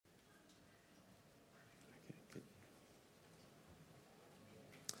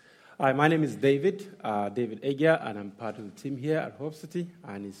Hi, my name is David Egia, and I'm part of the team here at Hope City,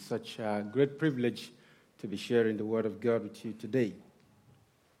 and it's such a great privilege to be sharing the Word of God with you today.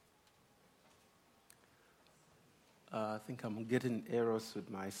 I think I'm getting errors with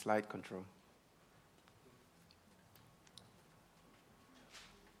my slide control.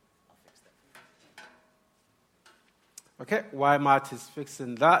 Okay, while Matt is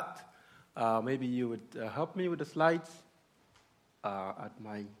fixing that, maybe you would help me with the slides at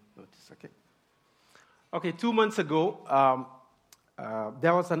my notice, okay? Okay, 2 months ago,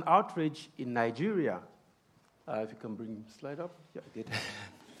 there was an outrage in Nigeria. If you can bring the slide up. Yeah, I did.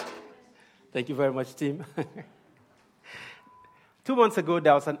 Thank you very much, team. 2 months ago,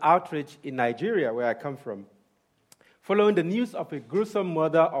 there was an outrage in Nigeria, where I come from, following the news of a gruesome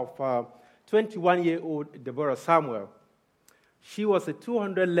murder of 21-year-old Deborah Samuel. She was a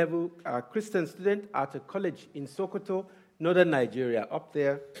 200-level Christian student at a college in Sokoto, northern Nigeria, up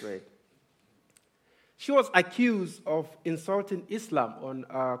there, right. She was accused of insulting Islam on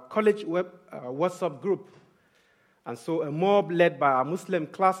a college WhatsApp group. And so a mob led by her Muslim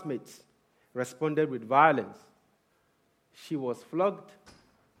classmates responded with violence. She was flogged,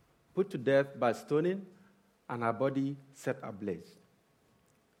 put to death by stoning, and her body set ablaze.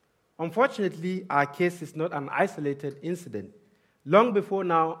 Unfortunately, our case is not an isolated incident. Long before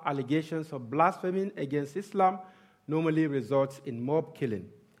now, allegations of blaspheming against Islam normally results in mob killing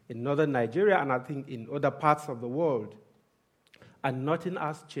in northern Nigeria and I think in other parts of the world. And nothing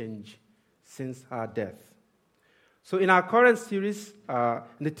has changed since her death. So in our current series,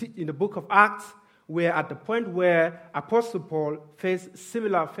 in the book of Acts, we're at the point where Apostle Paul faced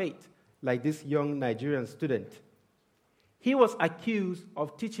similar fate like this young Nigerian student. He was accused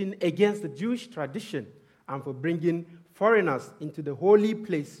of teaching against the Jewish tradition and for bringing foreigners into the holy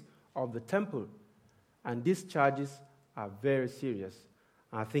place of the temple. And these charges are very serious.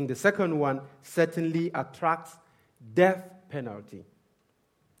 I think the second one certainly attracts death penalty.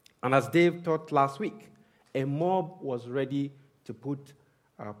 And as Dave taught last week, a mob was ready to put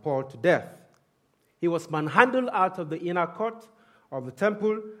Paul to death. He was manhandled out of the inner court of the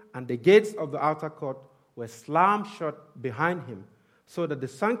temple, and the gates of the outer court were slammed shut behind him so that the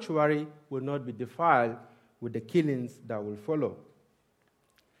sanctuary will not be defiled with the killings that will follow.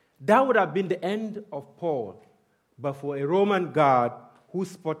 That would have been the end of Paul, but for a Roman guard who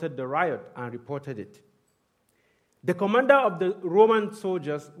spotted the riot and reported it. The commander of the Roman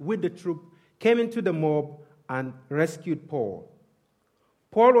soldiers with the troop came into the mob and rescued Paul.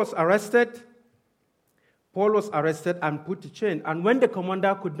 Paul was arrested and put to chain. And when the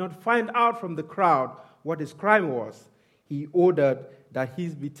commander could not find out from the crowd what his crime was, he ordered that he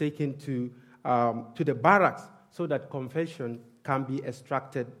be taken to the barracks so that confession can be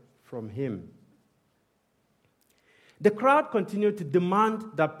extracted from him. The crowd continued to demand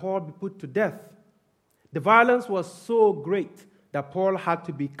that Paul be put to death. The violence was so great that Paul had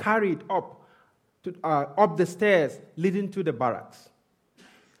to be carried up the stairs leading to the barracks.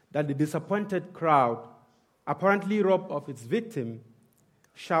 That the disappointed crowd, apparently robbed of its victim,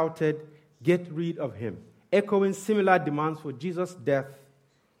 shouted, "Get rid of him," echoing similar demands for Jesus' death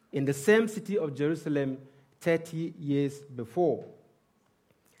in the same city of Jerusalem 30 years before.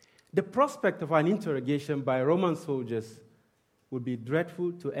 The prospect of an interrogation by Roman soldiers would be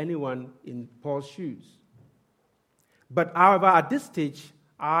dreadful to anyone in Paul's shoes. But however, at this stage,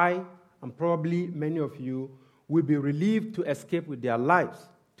 I, and probably many of you, will be relieved to escape with their lives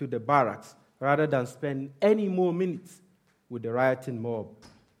to the barracks rather than spend any more minutes with the rioting mob.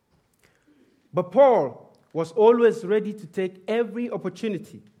 But Paul was always ready to take every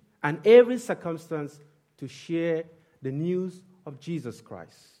opportunity and every circumstance to share the news of Jesus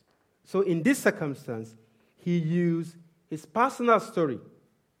Christ. So in this circumstance, he used his personal story,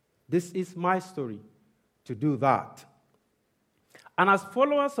 "This is my story," to do that. And as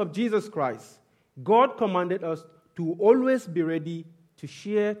followers of Jesus Christ, God commanded us to always be ready to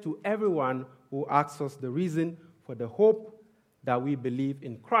share to everyone who asks us the reason for the hope that we believe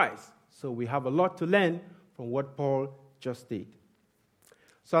in Christ. So we have a lot to learn from what Paul just did.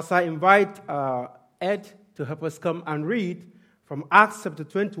 So as I invite Ed to help us come and read from Acts chapter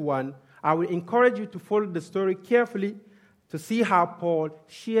 21, I will encourage you to follow the story carefully to see how Paul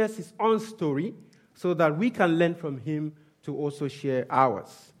shares his own story so that we can learn from him to also share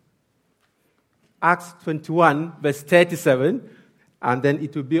ours. Acts 21, verse 37, and then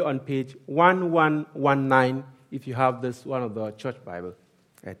it will be on page 1119 if you have this one of the church Bible.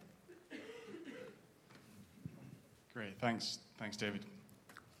 Ed. Great, thanks, David.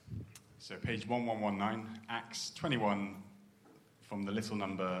 So page 1119, Acts 21, from the little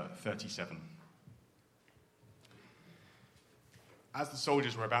number 37. As the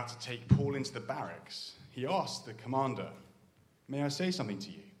soldiers were about to take Paul into the barracks, he asked the commander, "May I say something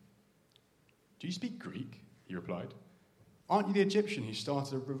to you?" "Do you speak Greek?" he replied. "Aren't you the Egyptian who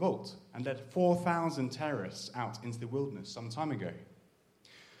started a revolt and led 4,000 terrorists out into the wilderness some time ago?"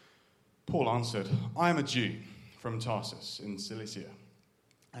 Paul answered, "I am a Jew from Tarsus in Cilicia,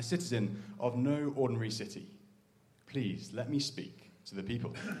 a citizen of no ordinary city. Please let me speak to the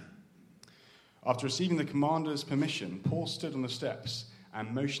people." After receiving the commander's permission, Paul stood on the steps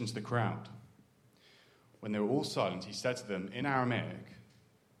and motioned to the crowd. When they were all silent, he said to them in Aramaic,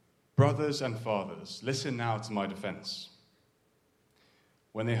 "Brothers and fathers, listen now to my defense."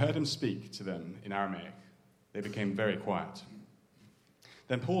 When they heard him speak to them in Aramaic, they became very quiet.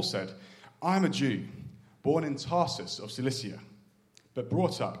 Then Paul said, "I am a Jew, born in Tarsus of Cilicia, but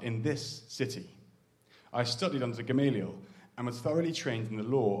brought up in this city. I studied under Gamaliel and was thoroughly trained in the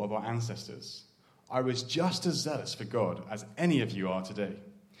law of our ancestors. I was just as zealous for God as any of you are today.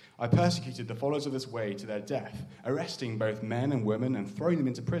 I persecuted the followers of this way to their death, arresting both men and women and throwing them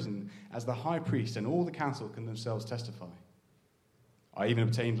into prison, as the high priest and all the council can themselves testify. I even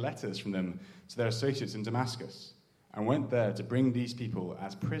obtained letters from them to their associates in Damascus, and went there to bring these people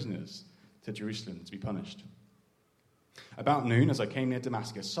as prisoners to Jerusalem to be punished. About noon, as I came near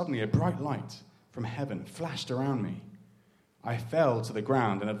Damascus, suddenly a bright light from heaven flashed around me. I fell to the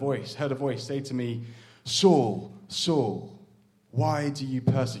ground and heard a voice say to me, 'Saul, Saul, why do you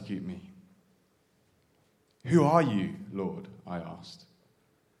persecute me?' 'Who are you, Lord?' I asked.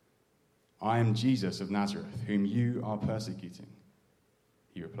 'I am Jesus of Nazareth, whom you are persecuting,'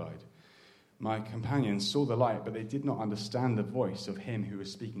 he replied. My companions saw the light, but they did not understand the voice of him who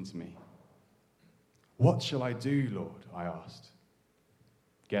was speaking to me. 'What shall I do, Lord?' I asked.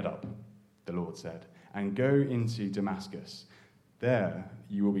 'Get up,' the Lord said, 'and go into Damascus. There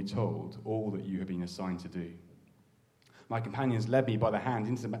you will be told all that you have been assigned to do.' My companions led me by the hand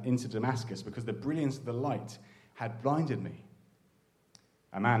into Damascus because the brilliance of the light had blinded me.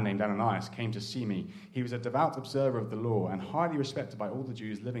 A man named Ananias came to see me. He was a devout observer of the law and highly respected by all the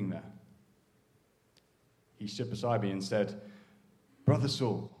Jews living there. He stood beside me and said, 'Brother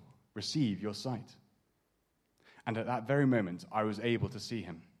Saul, receive your sight.' And at that very moment, I was able to see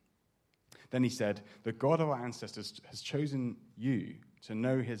him. Then he said, 'The God of our ancestors has chosen you to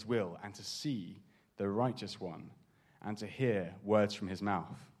know his will and to see the righteous one and to hear words from his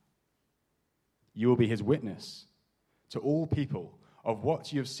mouth. You will be his witness to all people of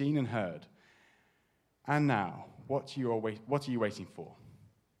what you have seen and heard. And now, what are you waiting for?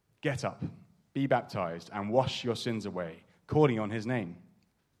 Get up, be baptized, and wash your sins away, calling on his name.'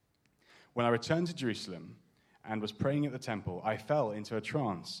 When I returned to Jerusalem and was praying at the temple, I fell into a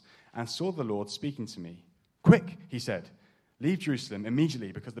trance and saw the Lord speaking to me. 'Quick,' he said, 'leave Jerusalem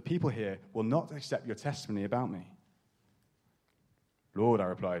immediately, because the people here will not accept your testimony about me.' 'Lord,' I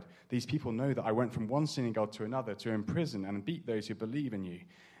replied, 'these people know that I went from one synagogue to another to imprison and beat those who believe in you.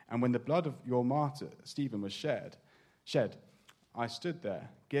 And when the blood of your martyr Stephen was shed, I stood there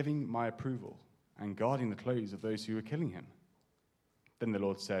giving my approval and guarding the clothes of those who were killing him.' Then the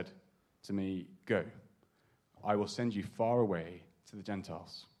Lord said to me, 'Go, I will send you far away to the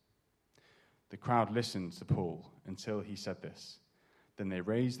Gentiles.' The crowd listened to Paul until he said this. Then they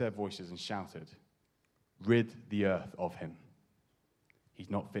raised their voices and shouted, 'Rid the earth of him. He's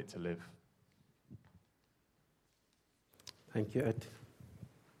not fit to live.'" Thank you, Ed.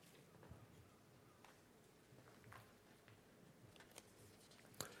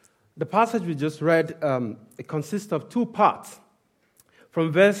 The passage we just read it consists of two parts.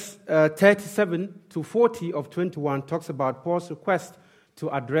 From verse 37 to 40 of 21 talks about Paul's request to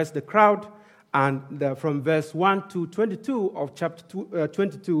address the crowd, and from verse 1 to 22 of chapter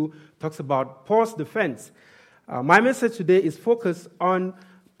 22 talks about Paul's defense. My message today is focused on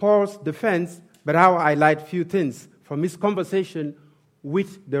Paul's defense, but I will highlight a few things from his conversation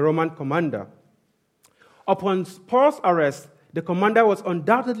with the Roman commander. Upon Paul's arrest, the commander was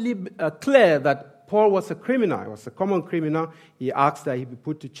undoubtedly clear that Paul was a criminal. He was a common criminal. He asked that he be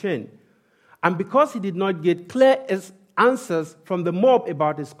put to chain. And because he did not get clear answers from the mob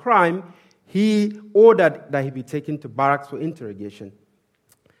about his crime, he ordered that he be taken to barracks for interrogation.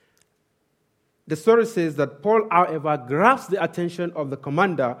 The story says that Paul, however, grabs the attention of the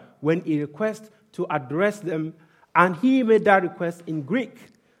commander when he requests to address them, and he made that request in Greek.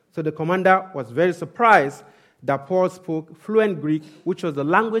 So the commander was very surprised that Paul spoke fluent Greek, which was the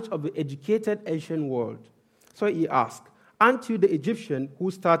language of the educated ancient world. So he asked, "Aren't you the Egyptian who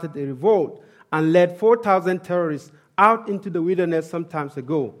started a revolt and led 4,000 terrorists out into the wilderness some time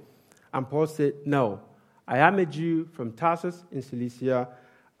ago?" And Paul said, "No, I am a Jew from Tarsus in Cilicia,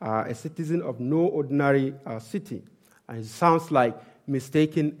 a citizen of no ordinary city." And it sounds like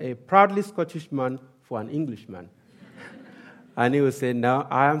mistaking a proudly Scottish man for an Englishman. And he would say, no,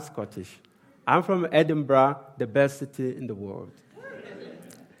 I am Scottish. I'm from Edinburgh, the best city in the world.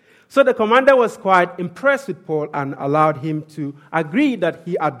 So the commander was quite impressed with Paul and allowed him to agree that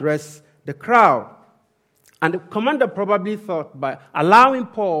he address the crowd. And the commander probably thought by allowing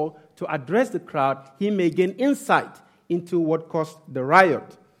Paul to address the crowd, he may gain insight into what caused the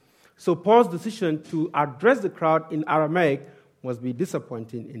riot. So Paul's decision to address the crowd in Aramaic must be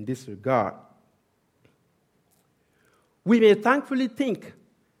disappointing in this regard. We may thankfully think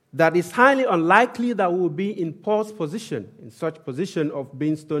that it's highly unlikely that we will be in Paul's position, in such position of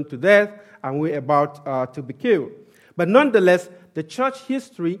being stoned to death and we're about to be killed. But nonetheless, the church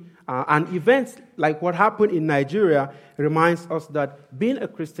history and events like what happened in Nigeria reminds us that being a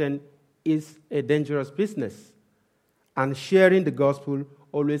Christian is a dangerous business, and sharing the gospel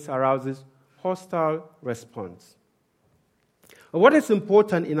always arouses hostile response. What is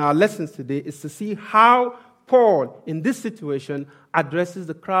important in our lessons today is to see how Paul, in this situation, addresses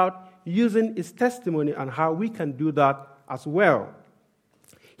the crowd using his testimony and how we can do that as well.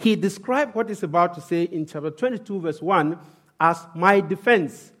 He described what he's about to say in chapter 22, verse 1, as my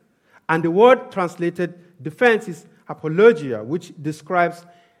defense. And the word translated defense is apologia, which describes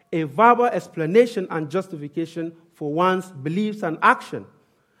a verbal explanation and justification for one's beliefs and action.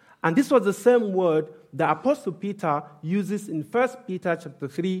 And this was the same word the Apostle Peter uses in 1 Peter chapter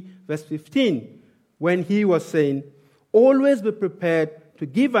 3, verse 15, when he was saying, always be prepared to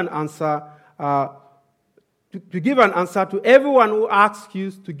give an answer to everyone who asks you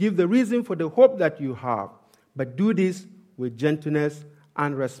to give the reason for the hope that you have, but do this with gentleness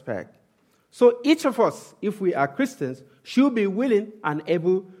and respect. So each of us, if we are Christians, should be willing and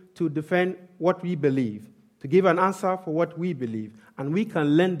able to defend what we believe, to give an answer for what we believe. And we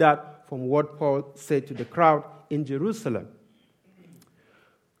can learn that from what Paul said to the crowd in Jerusalem.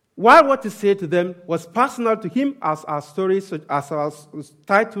 While what he said to them was personal to him, as our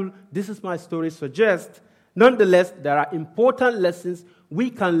title, This Is My Story, suggests, nonetheless, there are important lessons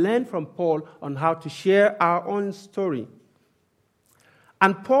we can learn from Paul on how to share our own story.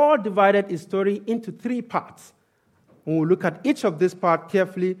 And Paul divided his story into 3 parts. And we'll look at each of these parts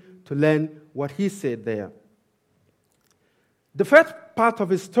carefully to learn what he said there. The first part of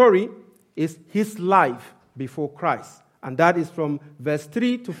his story is his life before Christ. And that is from verse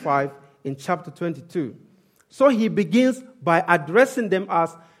 3 to 5 in chapter 22. So he begins by addressing them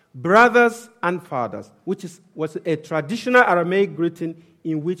as brothers and fathers, which was a traditional Aramaic greeting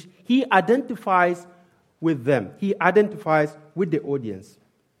in which he identifies with them. He identifies with the audience.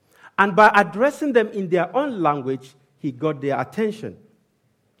 And by addressing them in their own language, he got their attention.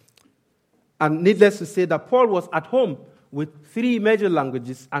 And needless to say that Paul was at home with 3 major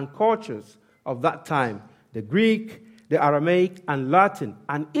languages and cultures of that time, the Greek, the Aramaic, and Latin.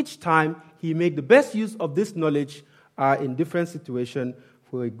 And each time, he made the best use of this knowledge in different situations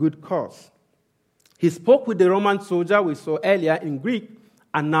for a good cause. He spoke with the Roman soldier we saw earlier in Greek,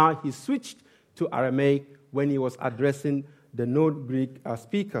 and now he switched to Aramaic when he was addressing the non-Greek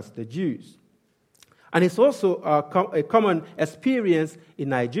speakers, the Jews. And it's also a common experience in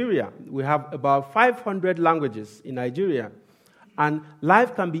Nigeria. We have about 500 languages in Nigeria, and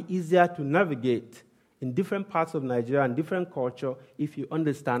life can be easier to navigate in different parts of Nigeria and different culture if you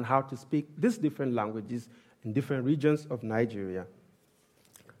understand how to speak these different languages in different regions of Nigeria.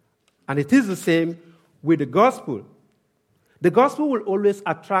 And it is the same with the gospel. The gospel will always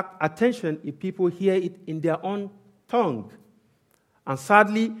attract attention if people hear it in their own tongue. And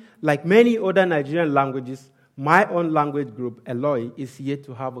sadly, like many other Nigerian languages, my own language group, Eloi, is yet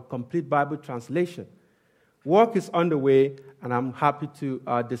to have a complete Bible translation. Work is underway, and I'm happy to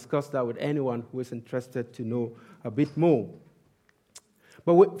discuss that with anyone who is interested to know a bit more.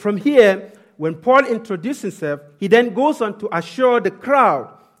 But from here, when Paul introduced himself, he then goes on to assure the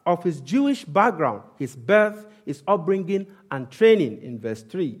crowd of his Jewish background, his birth, his upbringing, and training in verse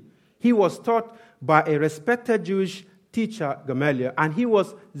 3. He was taught by a respected Jewish teacher, Gamaliel, and he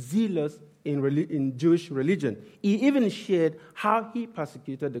was zealous in Jewish religion. He even shared how he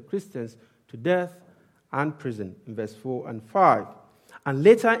persecuted the Christians to death and prison in verse 4 and 5. And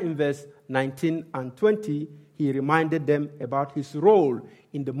later in verse 19 and 20, he reminded them about his role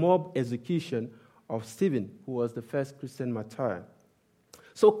in the mob execution of Stephen, who was the first Christian martyr.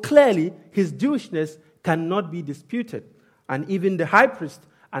 So clearly, his Jewishness cannot be disputed, and even the high priest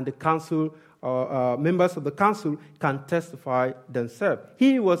and the council, members of the council, can testify themselves.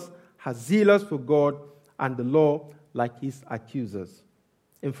 He was as zealous for God and the law like his accusers.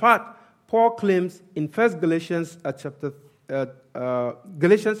 In fact, Paul claims in 1 Galatians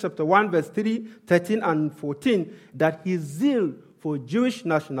Galatians chapter 1, verse 13 and 14, that his zeal for Jewish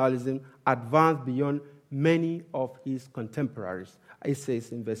nationalism advanced beyond many of his contemporaries. It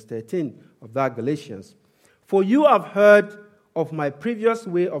says in verse 13 of that Galatians, "For you have heard of my previous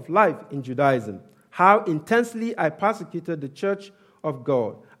way of life in Judaism, how intensely I persecuted the church of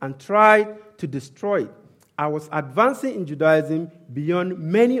God and tried to destroy it. I was advancing in Judaism beyond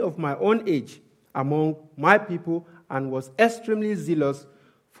many of my own age among my people and was extremely zealous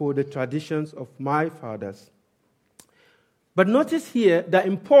for the traditions of my fathers." But notice here that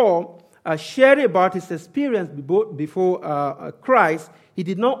in Paul sharing about his experience before Christ, he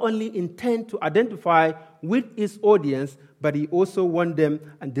did not only intend to identify with his audience, but he also wanted them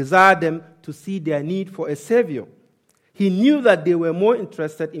and desired them to see their need for a Savior. He knew that they were more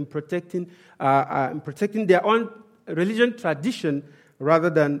interested in protecting their own religion tradition rather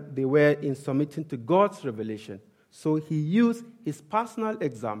than they were in submitting to God's revelation. So he used his personal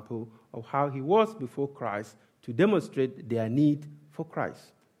example of how he was before Christ to demonstrate their need for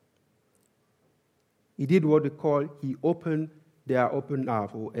Christ. He did what we call, he opened their open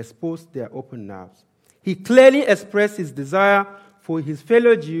nerves or exposed their open nerves. He clearly expressed his desire for his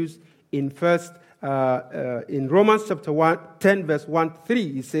fellow Jews in Romans chapter 10, verse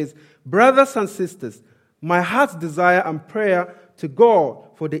 1-3. He says, "Brothers and sisters, my heart's desire and prayer to God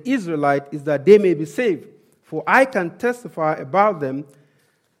for the Israelites is that they may be saved. For I can testify about them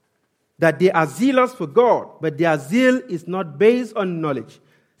that they are zealous for God, but their zeal is not based on knowledge.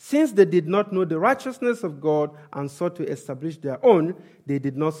 Since they did not know the righteousness of God and sought to establish their own, they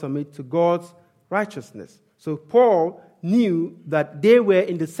did not submit to God's righteousness." So Paul knew that they were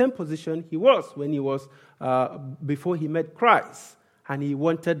in the same position he was when he was before he met Christ, and he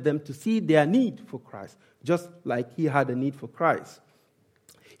wanted them to see their need for Christ, just like he had a need for Christ.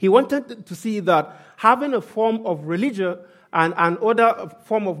 He wanted to see that having a form of religion and other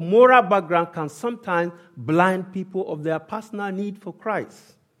form of moral background can sometimes blind people of their personal need for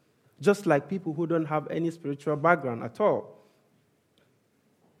Christ, just like people who don't have any spiritual background at all.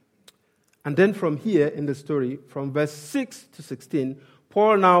 And then from here in the story, from verse 6 to 16,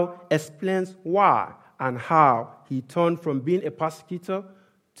 Paul now explains why and how he turned from being a persecutor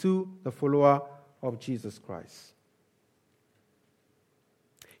to the follower of Jesus Christ.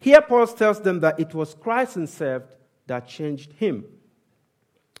 Here Paul tells them that it was Christ himself that changed him.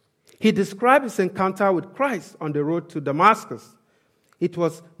 He described his encounter with Christ on the road to Damascus. It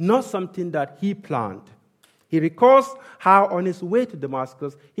was not something that he planned. He recalls how on his way to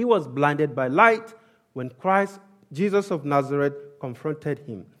Damascus, he was blinded by light when Christ, Jesus of Nazareth, confronted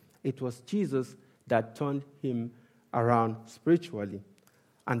him. It was Jesus that turned him around spiritually.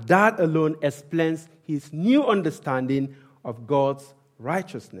 And that alone explains his new understanding of God's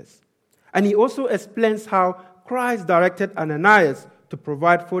righteousness. And he also explains how Christ directed Ananias to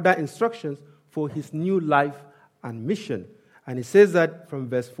provide further instructions for his new life and mission. And he says that from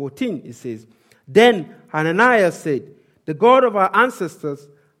verse 14, he says, "Then Ananias said, 'The God of our ancestors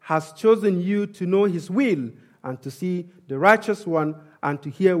has chosen you to know his will and to see the righteous one and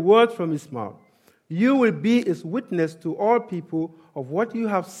to hear words from his mouth. You will be his witness to all people of what you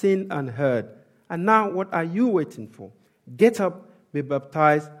have seen and heard. And now what are you waiting for? Get up, be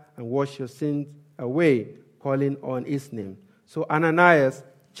baptized, and wash your sins away, calling on his name.'" So Ananias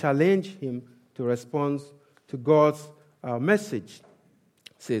challenged him to respond to God's message.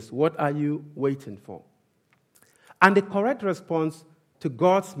 Says, "What are you waiting for?" And the correct response to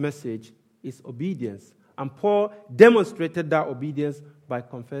God's message is obedience. And Paul demonstrated that obedience by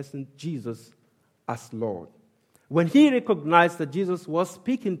confessing Jesus as Lord. When he recognized that Jesus was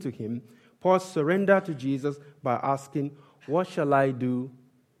speaking to him, Paul surrendered to Jesus by asking, "What shall I do,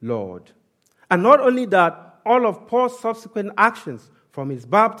 Lord?" And not only that, all of Paul's subsequent actions, from his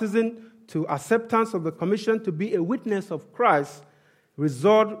baptism to acceptance of the commission to be a witness of Christ,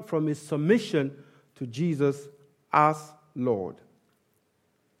 result from his submission to Jesus as Lord.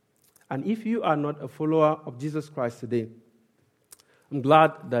 And if you are not a follower of Jesus Christ today, I'm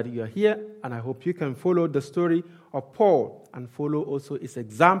glad that you are here, and I hope you can follow the story of Paul and follow also his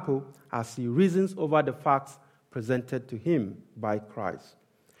example as he reasons over the facts presented to him by Christ.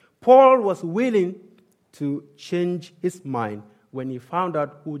 Paul was willing to change his mind when he found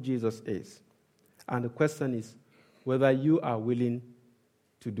out who Jesus is. And the question is whether you are willing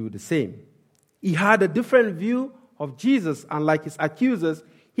to do the same. He had a different view of Jesus, and like his accusers,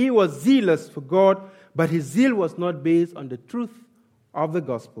 he was zealous for God, but his zeal was not based on the truth of the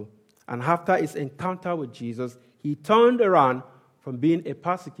gospel. And after his encounter with Jesus, he turned around from being a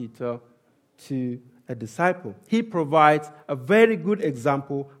persecutor to a disciple. He provides a very good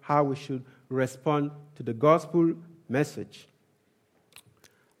example how we should respond to the gospel message.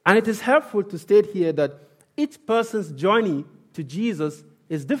 And it is helpful to state here that each person's journey to Jesus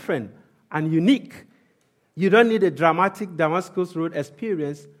is different and unique. You don't need a dramatic Damascus Road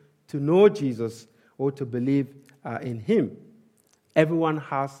experience to know Jesus or to believe in him. Everyone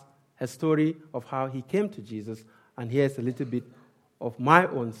has a story of how he came to Jesus, and here's a little bit of my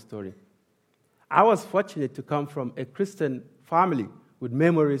own story. I was fortunate to come from a Christian family with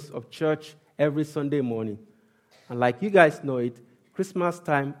memories of church every Sunday morning. And like you guys know it, Christmas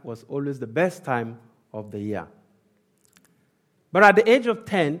time was always the best time of the year. But at the age of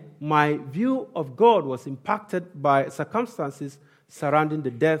 10, my view of God was impacted by circumstances surrounding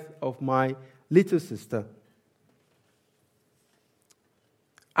the death of my little sister.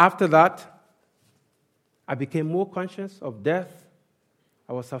 After that, I became more conscious of death.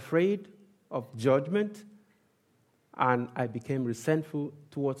 I was afraid of judgment, and I became resentful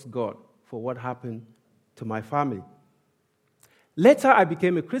towards God for what happened to my family. Later, I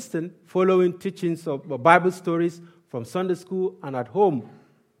became a Christian following teachings of Bible stories from Sunday school and at home.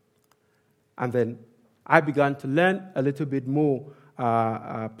 And then I began to learn a little bit more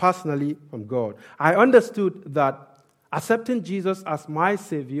personally from God. I understood that accepting Jesus as my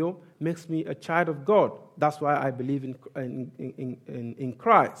Savior makes me a child of God. That's why I believe in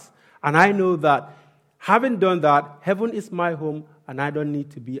Christ. And I know that having done that, heaven is my home, and I don't need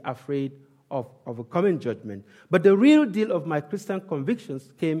to be afraid of a coming judgment. But the real deal of my Christian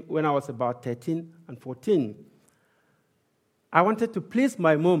convictions came when I was about 13 and 14. I wanted to please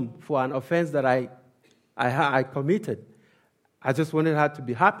my mom for an offense that I committed. I just wanted her to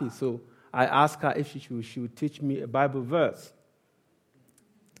be happy, so I asked her if she would teach me a Bible verse.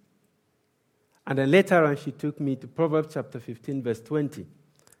 And then later on, she took me to Proverbs chapter 15, verse 20.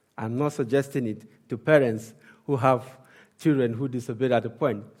 I'm not suggesting it to parents who have children who disobeyed at a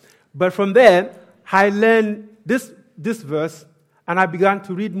point. But from there, I learned this verse, and I began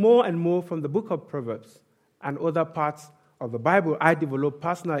to read more and more from the book of Proverbs and other parts of the Bible. I developed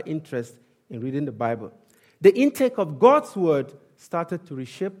personal interest in reading the Bible. The intake of God's word started to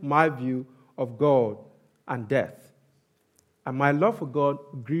reshape my view of God and death. And my love for God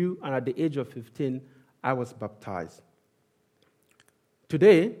grew, and at the age of 15, I was baptized.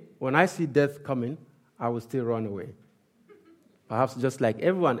 Today, when I see death coming, I will still run away. Perhaps just like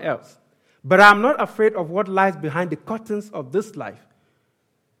everyone else. But I'm not afraid of what lies behind the curtains of this life,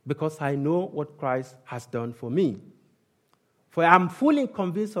 because I know what Christ has done for me. For I'm fully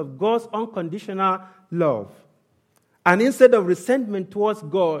convinced of God's unconditional love. And instead of resentment towards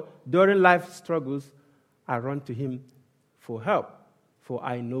God during life struggles, I run to him for help, for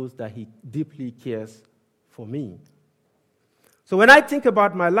I know that he deeply cares for me. So when I think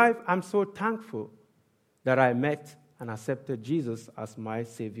about my life, I'm so thankful that I met and accepted Jesus as my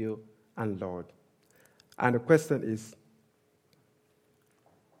Savior and Lord. And the question is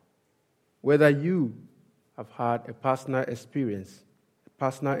whether you have had a personal experience, a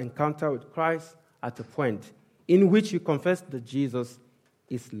personal encounter with Christ at a point in which you confess that Jesus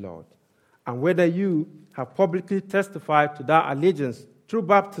is Lord, and whether you have publicly testified to that allegiance through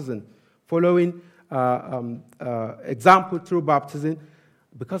baptism, following example through baptism,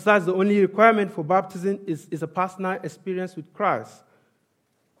 because that's the only requirement for baptism is a personal experience with Christ.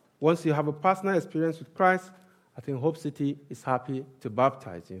 Once you have a personal experience with Christ, I think Hope City is happy to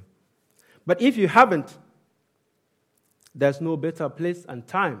baptize you. But if you haven't, there's no better place and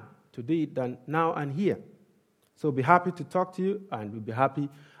time to do it than now and here. So we'll be happy to talk to you, and we'll be happy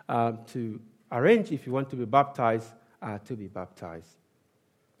to arrange, if you want to be baptized, to be baptized.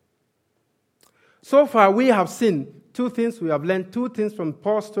 So far, we have seen two things. We have learned two things from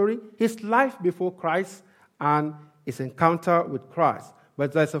Paul's story: his life before Christ and his encounter with Christ.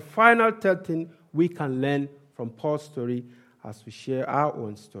 But there's a final third thing we can learn from Paul's story as we share our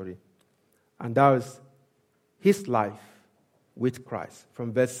own story. And that is his life with Christ,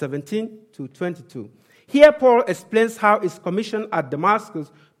 from verse 17 to 22. Here, Paul explains how his commission at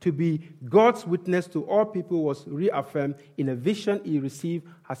Damascus to be God's witness to all people was reaffirmed in a vision he received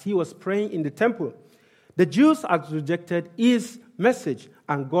as he was praying in the temple. The Jews had rejected his message,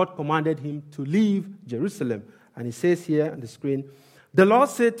 and God commanded him to leave Jerusalem. And he says here on the screen, "The Lord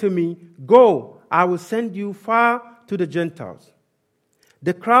said to me, 'Go, I will send you far to the Gentiles.'"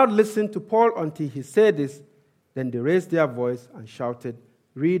 The crowd listened to Paul until he said this. Then they raised their voice and shouted,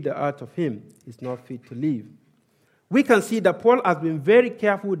 "Rid the earth of him. He's not fit to live." We can see that Paul has been very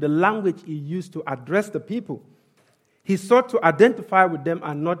careful with the language he used to address the people. He sought to identify with them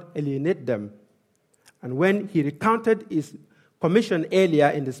and not alienate them. And when he recounted his commission earlier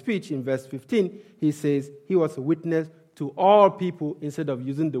in the speech in verse 15, he says he was a witness to all people instead of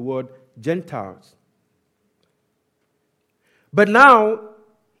using the word Gentiles. But now,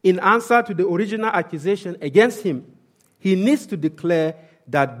 in answer to the original accusation against him, he needs to declare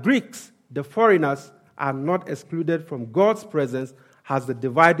that Greeks, the foreigners, are not excluded from God's presence as the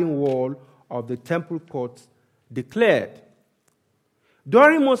dividing wall of the temple courts declared.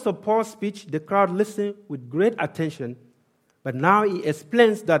 During most of Paul's speech, the crowd listened with great attention, but now he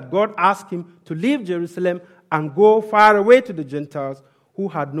explains that God asked him to leave Jerusalem and go far away to the Gentiles who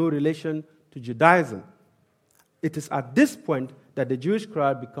had no relation to Judaism. It is at this point that the Jewish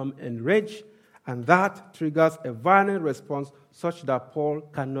crowd become enraged, and that triggers a violent response such that Paul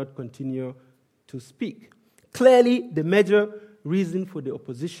cannot continue to speak. Clearly, the major reason for the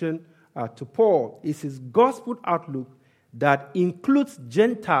opposition to Paul is his gospel outlook that includes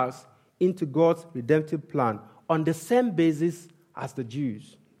Gentiles into God's redemptive plan on the same basis as the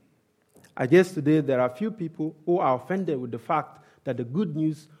Jews. I guess today there are few people who are offended with the fact that the good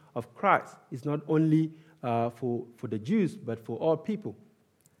news of Christ is not only for the Jews, but for all people.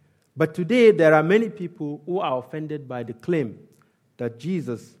 But today there are many people who are offended by the claim that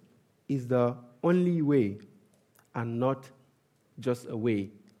Jesus is the only way and not just a way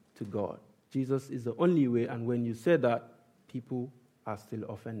to God. Jesus is the only way, and when you say that, people are still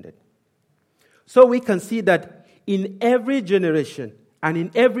offended. So we can see that in every generation and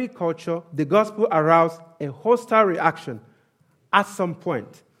in every culture, the gospel arouses a hostile reaction at some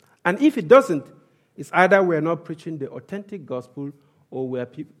point. And if it doesn't, it's either we're not preaching the authentic gospel or we're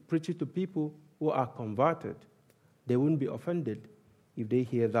preaching to people who are converted. They wouldn't be offended if they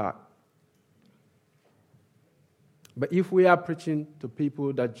hear that. But if we are preaching to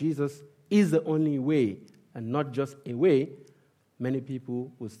people that Jesus is the only way and not just a way, many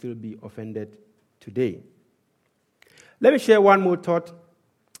people will still be offended today. Let me share one more thought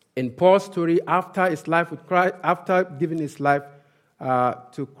in Paul's story after his life with Christ, after giving his life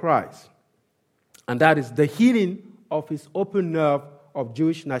to Christ. And that is the healing of his open nerve of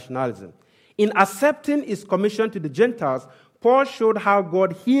Jewish nationalism. In accepting his commission to the Gentiles, Paul showed how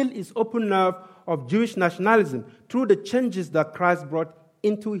God healed his open nerve of Jewish nationalism through the changes that Christ brought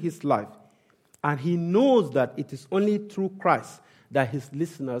into his life. And he knows that it is only through Christ that his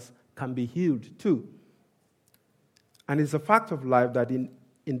listeners can be healed too. And it's a fact of life that in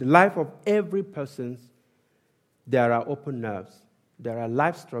the life of every person, there are open nerves. There are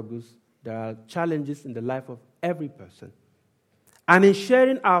life struggles. There are challenges in the life of every person. And in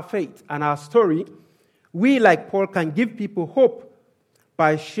sharing our faith and our story, we, like Paul, can give people hope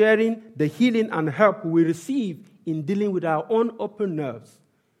by sharing the healing and help we receive in dealing with our own open nerves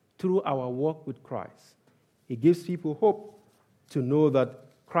through our walk with Christ. It gives people hope to know that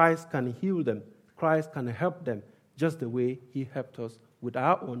Christ can heal them, Christ can help them, just the way he helped us with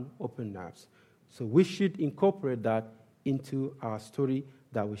our own open nerves. So we should incorporate that into our story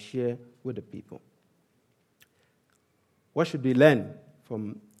that we share with the people. What should we learn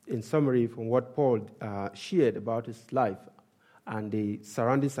in summary, from what Paul shared about his life and the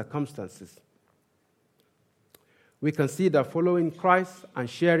surrounding circumstances? We can see that following Christ and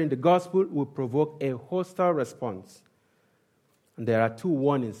sharing the gospel will provoke a hostile response. And there are two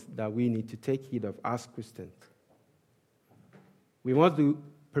warnings that we need to take heed of as Christians. We must be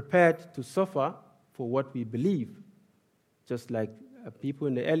prepared to suffer for what we believe, just like people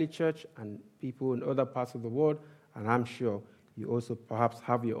in the early church and people in other parts of the world, and I'm sure you also perhaps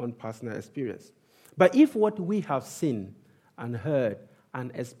have your own personal experience. But if what we have seen and heard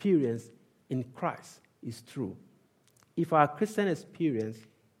and experienced in Christ is true, if our Christian experience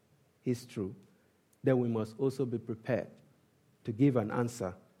is true, then we must also be prepared to give an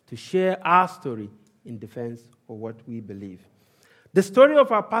answer, to share our story in defense of what we believe. The story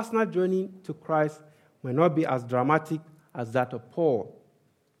of our personal journey to Christ may not be as dramatic as that of Paul,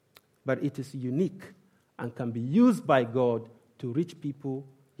 but it is unique and can be used by God to reach people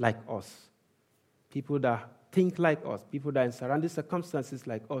like us. People that think like us, people that in surrounding circumstances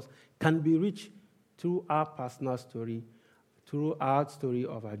like us, can be reached through our personal story, through our story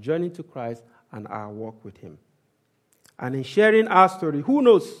of our journey to Christ and our walk with him. And in sharing our story, who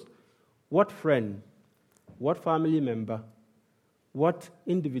knows what friend, what family member, what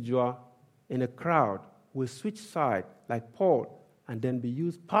individual in a crowd will switch side like Paul and then be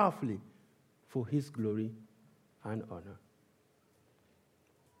used powerfully for his glory and honor.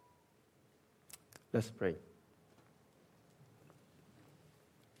 Let's pray.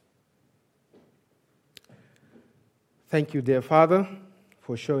 Thank you, dear Father,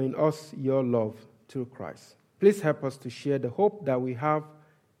 for showing us your love through Christ. Please help us to share the hope that we have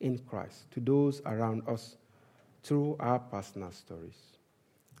in Christ to those around us through our personal stories.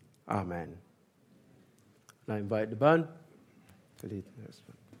 Amen. Now I invite the band to lead the next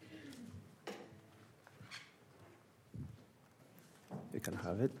one. You can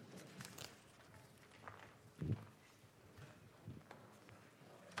have it.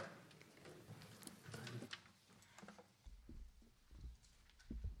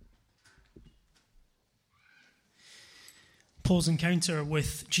 Paul's encounter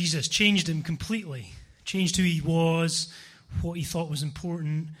with Jesus changed him completely, changed who he was, what he thought was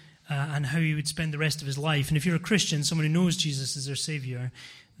important, and how he would spend the rest of his life. And if you're a Christian, someone who knows Jesus as their Savior,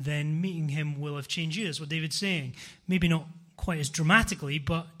 then meeting him will have changed you. That's what David's saying. Maybe not quite as dramatically,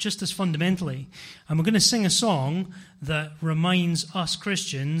 but just as fundamentally. And we're going to sing a song that reminds us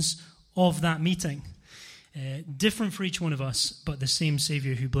Christians of that meeting. Different for each one of us, but the same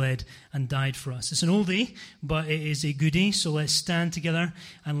Saviour who bled and died for us. It's an oldie, but it is a goodie, so let's stand together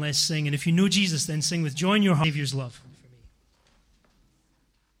and let's sing. And if you know Jesus, then sing with joy in your heart, Saviour's love.